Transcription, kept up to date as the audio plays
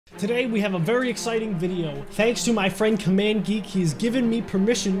Today we have a very exciting video. Thanks to my friend Command Geek, he's given me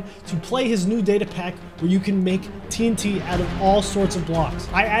permission to play his new data pack where you can make TNT out of all sorts of blocks.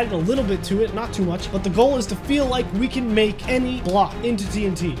 I added a little bit to it, not too much, but the goal is to feel like we can make any block into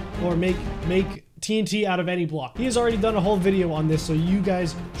TNT, or make TNT out of any block. He has already done a whole video on this, so you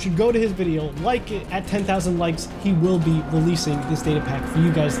guys should go to his video, like it. At 10,000 likes, he will be releasing this data pack for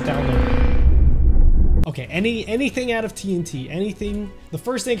you guys to download. Okay, anything out of TNT, anything. The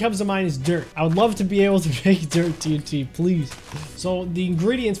first thing that comes to mind is dirt. I would love to be able to make dirt TNT, please. So the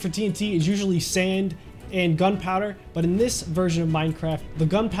ingredients for TNT is usually sand and gunpowder, but in this version of Minecraft, the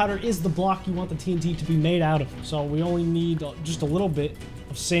gunpowder is the block you want the TNT to be made out of. So we only need just a little bit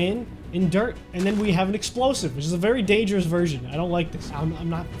of sand and dirt, and then we have an explosive, which is a very dangerous version. I don't like this. I'm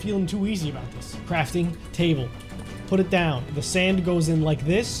not feeling too easy about this. Crafting table. Put it down. The sand goes in like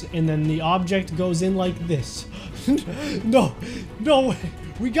this, and then the object goes in like this. No way.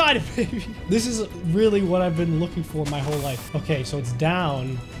 We got it, baby. This is really what I've been looking for my whole life. Okay, so it's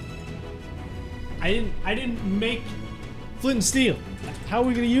down. I didn't make flint and steel. How are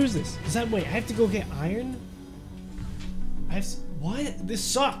we gonna use this? Wait, I have to go get iron? What? This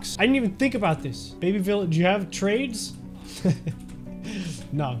sucks. I didn't even think about this. Baby Village, do you have trades?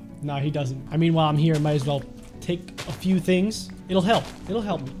 No, he doesn't. I mean, while I'm here, I might as well take a few things. It'll help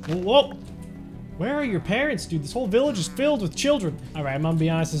me. Whoa! Where are your parents, dude? This whole village is filled with children. All right, I'm gonna be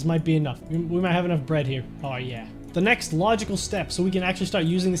honest, this might be enough. We might have enough bread here. Oh yeah. The next logical step, so we can actually start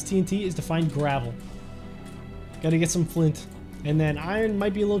using this TNT, is to find gravel. Gotta get some flint. And then iron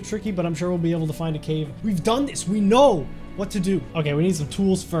might be a little tricky, but I'm sure we'll be able to find a cave. We've done this, we know what to do. Okay, we need some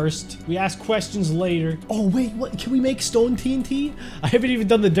tools first. We ask questions later. Oh wait, what? Can we make stone TNT? I haven't even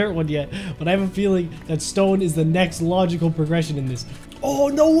done the dirt one yet, but I have a feeling that stone is the next logical progression in this. Oh,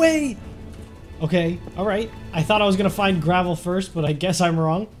 no way! Okay, all right. I thought I was gonna find gravel first, but I guess I'm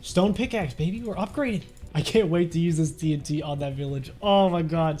wrong. Stone pickaxe, baby, we're upgraded. I can't wait to use this TNT on that village. Oh my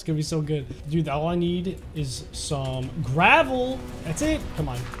god, it's gonna be so good. Dude, all I need is some gravel. That's it. Come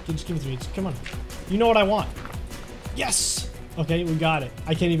on, just give it to me. Come on. You know what I want. Yes! Okay, we got it.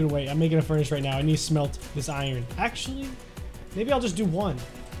 I can't even wait. I'm making a furnace right now. I need to smelt this iron. Actually, maybe I'll just do one.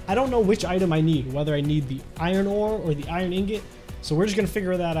 I don't know which item I need, whether I need the iron ore or the iron ingot. So we're just gonna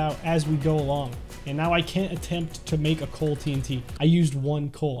figure that out as we go along. And now I can't attempt to make a coal TNT. I used one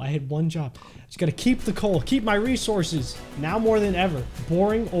coal. I had one job. Just gotta keep the coal, keep my resources. Now more than ever.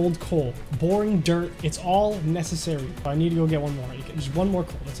 Boring old coal, boring dirt. It's all necessary. I need to go get one more. Just one more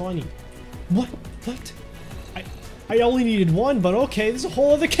coal. That's all I need. What? I only needed one, but okay, there's a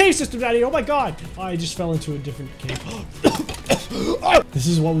whole other cave system down here. Oh my god! Oh, I just fell into a different cave. This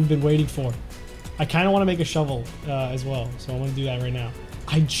is what we've been waiting for. I kind of want to make a shovel as well, so I'm going to do that right now.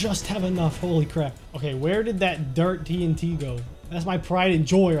 I just have enough. Holy crap. Okay, where did that dirt TNT go? That's my pride and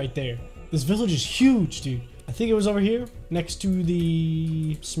joy right there. This village is huge, dude. I think it was over here, next to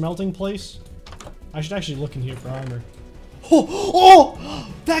the smelting place. I should actually look in here for armor.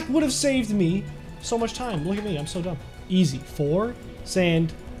 Oh! That would have saved me so much time. Look at me, I'm so dumb. Easy. 4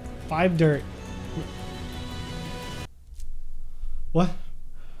 sand, 5 dirt. What?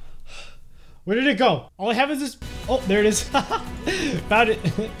 Where did it go? All I have is this. Oh, there it is. Found it.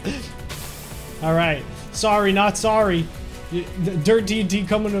 All right. Sorry, not sorry. The dirt TNT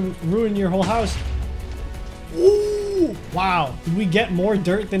coming to ruin your whole house. Ooh! Wow. Did we get more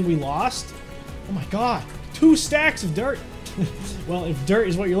dirt than we lost? Oh my god. 2 stacks of dirt. Well, if dirt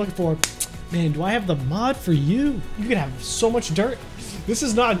is what you're looking for, man, do I have the mod for you? You can have so much dirt. This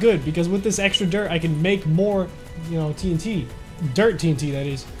is not good, because with this extra dirt, I can make more, you know, TNT. Dirt TNT, that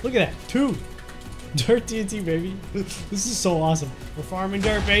is. Look at that. 2. Dirt TNT, baby. This is so awesome. We're farming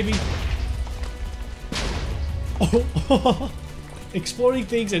dirt, baby. Oh. Exploding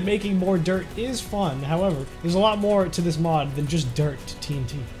things and making more dirt is fun. However, there's a lot more to this mod than just dirt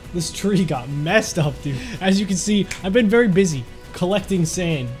TNT. This tree got messed up, dude. As you can see, I've been very busy collecting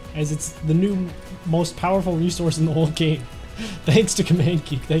sand, as it's the new most powerful resource in the whole game. Thanks to Command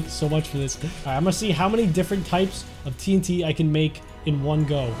Geek. Thank you so much for this. Alright, I'm gonna see how many different types of TNT I can make in one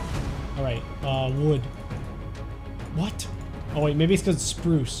go. Alright, wood. What? Oh wait, maybe it's because it's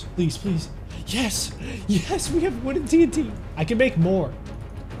spruce. Please, please. Yes! Yes, we have wood and TNT! I can make more.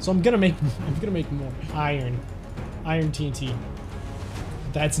 So I'm gonna make more. Iron. Iron TNT.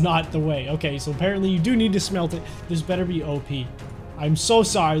 That's not the way. Okay, so apparently you do need to smelt it. This better be OP. I'm so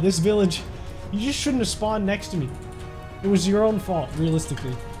sorry. This village, you just shouldn't have spawned next to me. It was your own fault,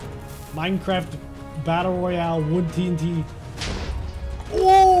 realistically. Minecraft Battle Royale Wood TNT.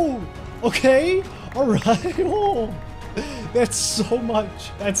 Oh! Okay. Alright. Oh. That's so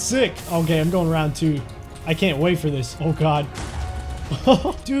much. That's sick. Okay, I'm going round 2. I can't wait for this. Oh god.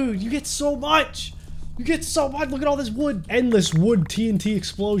 Dude, you get so much. You get so much. Look at all this wood. Endless wood TNT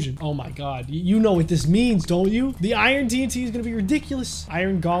explosion. Oh my god. You know what this means, don't you? The iron TNT is gonna be ridiculous.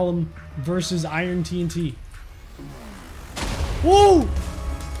 Iron Golem versus iron TNT. Whoa!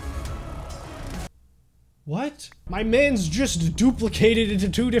 What? My man's just duplicated into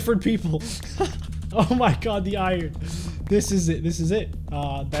 2 different people. Oh my god, the iron. This is it. This is it.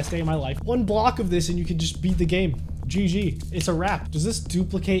 Best day of my life. 1 block of this and you can just beat the game. GG. It's a wrap. Does this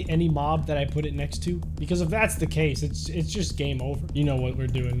duplicate any mob that I put it next to? Because if that's the case, it's just game over. You know what we're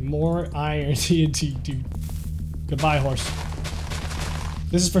doing. More iron TNT, dude. Goodbye, horse.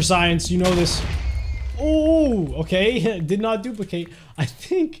 This is for science. You know this. Oh, okay. Did not duplicate. I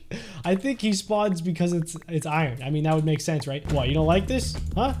think he spawns because it's iron. I mean, that would make sense, right? What, you don't like this?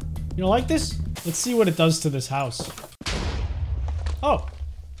 Huh? You don't like this? Let's see what it does to this house. Oh.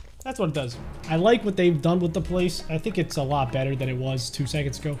 That's what it does. I like what they've done with the place. I think it's a lot better than it was 2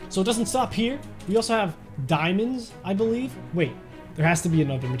 seconds ago. So it doesn't stop here. We also have diamonds, I believe. Wait, there has to be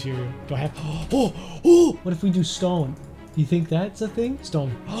another material. Do I have... Oh! What if we do stone? Do you think that's a thing?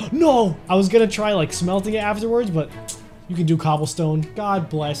 Stone. No! I was gonna try like smelting it afterwards, but you can do cobblestone. God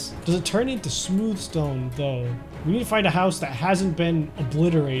bless. Does it turn into smooth stone though? We need to find a house that hasn't been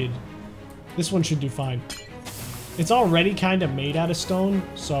obliterated. This one should do fine. It's already kind of made out of stone,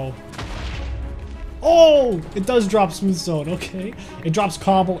 so... Oh! It does drop smooth stone, okay. It drops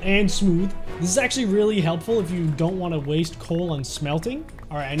cobble and smooth. This is actually really helpful if you don't want to waste coal on smelting.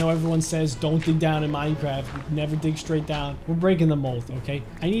 Alright, I know everyone says don't dig down in Minecraft. Never dig straight down. We're breaking the mold, okay?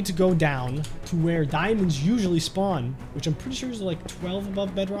 I need to go down to where diamonds usually spawn, which I'm pretty sure is like 12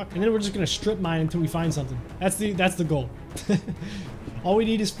 above bedrock. And then we're just gonna strip mine until we find something. That's the goal. All we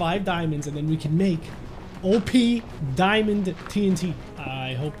need is 5 diamonds and then we can make OP diamond TNT.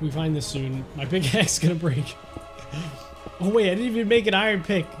 I hope we find this soon. My pickaxe is gonna break. Oh wait, I didn't even make an iron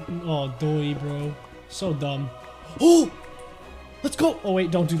pick. Oh, doy, bro. So dumb. Oh! Let's go! Oh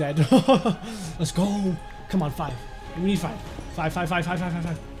wait, don't do that. Let's go. Come on, 5. We need 5.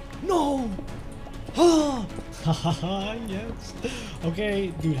 5. No! Ah! Haha, yes.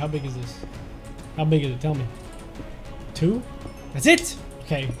 Okay, dude, how big is this? How big is it? Tell me. 2? That's it!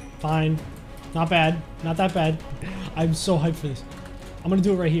 Okay, fine. Not bad. Not that bad. I'm so hyped for this. I'm gonna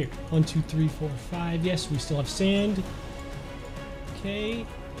do it right here. 1, 2, 3, 4, 5. Yes, we still have sand. Okay.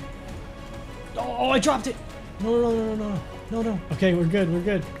 Oh, I dropped it! No. Okay, we're good. We're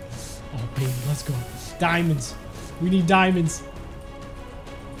good. Oh, baby, let's go. Diamonds. We need diamonds.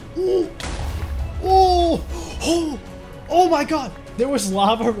 Ooh. Oh my god! There was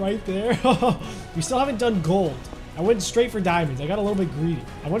lava right there. We still haven't done gold. I went straight for diamonds. I got a little bit greedy.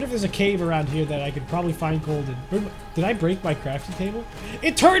 I wonder if there's a cave around here that I could probably find gold in. Did I break my crafting table?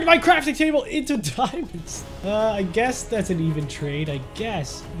 It turned my crafting table into diamonds. I guess that's an even trade. I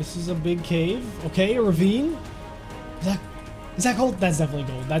guess. This is a big cave. Okay, a ravine. Is that gold? That's definitely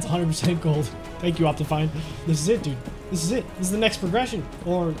gold. That's 100% gold. Thank you, Optifine. This is it, dude. This is it. This is the next progression.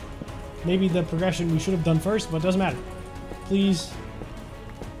 Or maybe the progression we should have done first, but it doesn't matter. Please.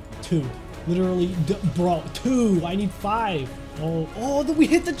 2. Literally, bro, 2. I need 5. Oh, we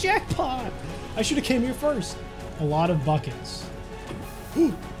hit the jackpot. I should have came here first. A lot of buckets.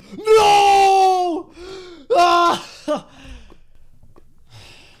 No! Ah!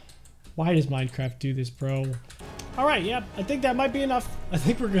 Why does Minecraft do this, bro? All right, yeah, I think that might be enough. I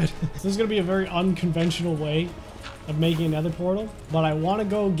think we're good. This is gonna be a very unconventional way of making another portal, but I want to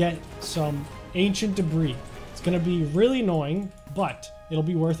go get some ancient debris. It's gonna be really annoying, but it'll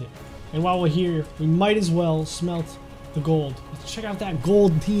be worth it. And while we're here, we might as well smelt the gold. Let's check out that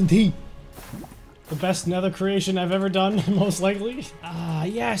gold TNT. The best nether creation I've ever done, most likely. Ah,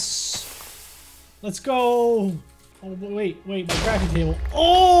 yes. Let's go. Oh, wait, my crafting table.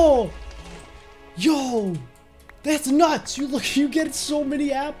 Oh! Yo! That's nuts! You get so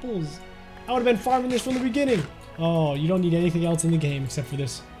many apples. I would have been farming this from the beginning. Oh, you don't need anything else in the game except for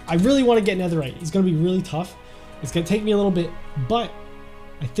this. I really want to get netherite. It's going to be really tough. It's going to take me a little bit, but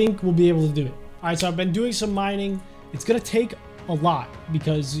I think we'll be able to do it. All right, so I've been doing some mining. It's going to take a lot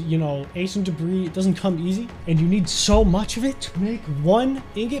because, you know, ancient debris, it doesn't come easy and you need so much of it to make 1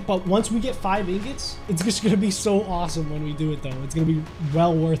 ingot. But once we get 5 ingots, it's just going to be so awesome when we do it though. It's going to be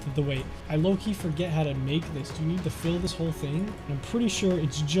well worth the wait. I low-key forget how to make this. Do you need to fill this whole thing? I'm pretty sure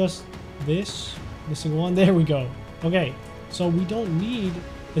it's just this. Missing 1. There we go. Okay, so we don't need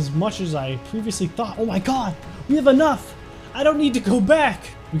as much as I previously thought. Oh my god, we have enough. I don't need to go back.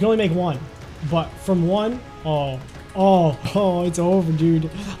 We can only make 1, but from 1, oh, it's over, dude.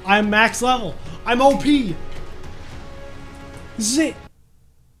 I'm max level. I'm OP. This is it.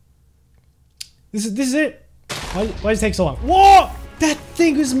 This is it. Why does it take so long? Whoa! That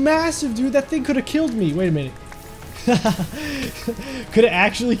thing was massive, dude. That thing could have killed me. Wait a minute. Could it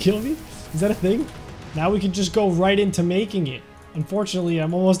actually kill me? Is that a thing? Now we can just go right into making it. Unfortunately,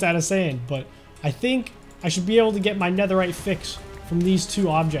 I'm almost out of sand, but I think I should be able to get my netherite fix from these two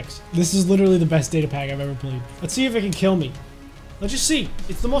objects. This is literally the best data pack I've ever played. Let's see if it can kill me. Let's just see.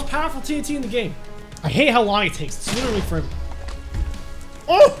 It's the most powerful TNT in the game. I hate how long it takes. It's literally forever.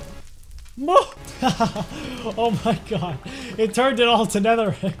 Oh! Oh my god. It turned it all to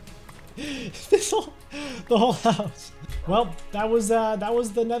netherite. The whole house. Well, that was the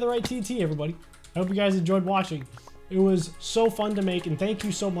netherite TNT, everybody. I hope you guys enjoyed watching. It was so fun to make, and thank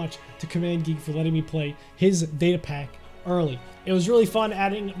you so much to Command Geek for letting me play his data pack early. It was really fun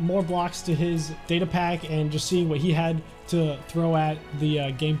adding more blocks to his data pack, and just seeing what he had to throw at the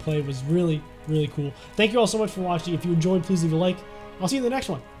gameplay was really, really cool. Thank you all so much for watching. If you enjoyed, please leave a like. I'll see you in the next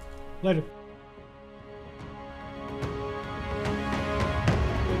one. Later.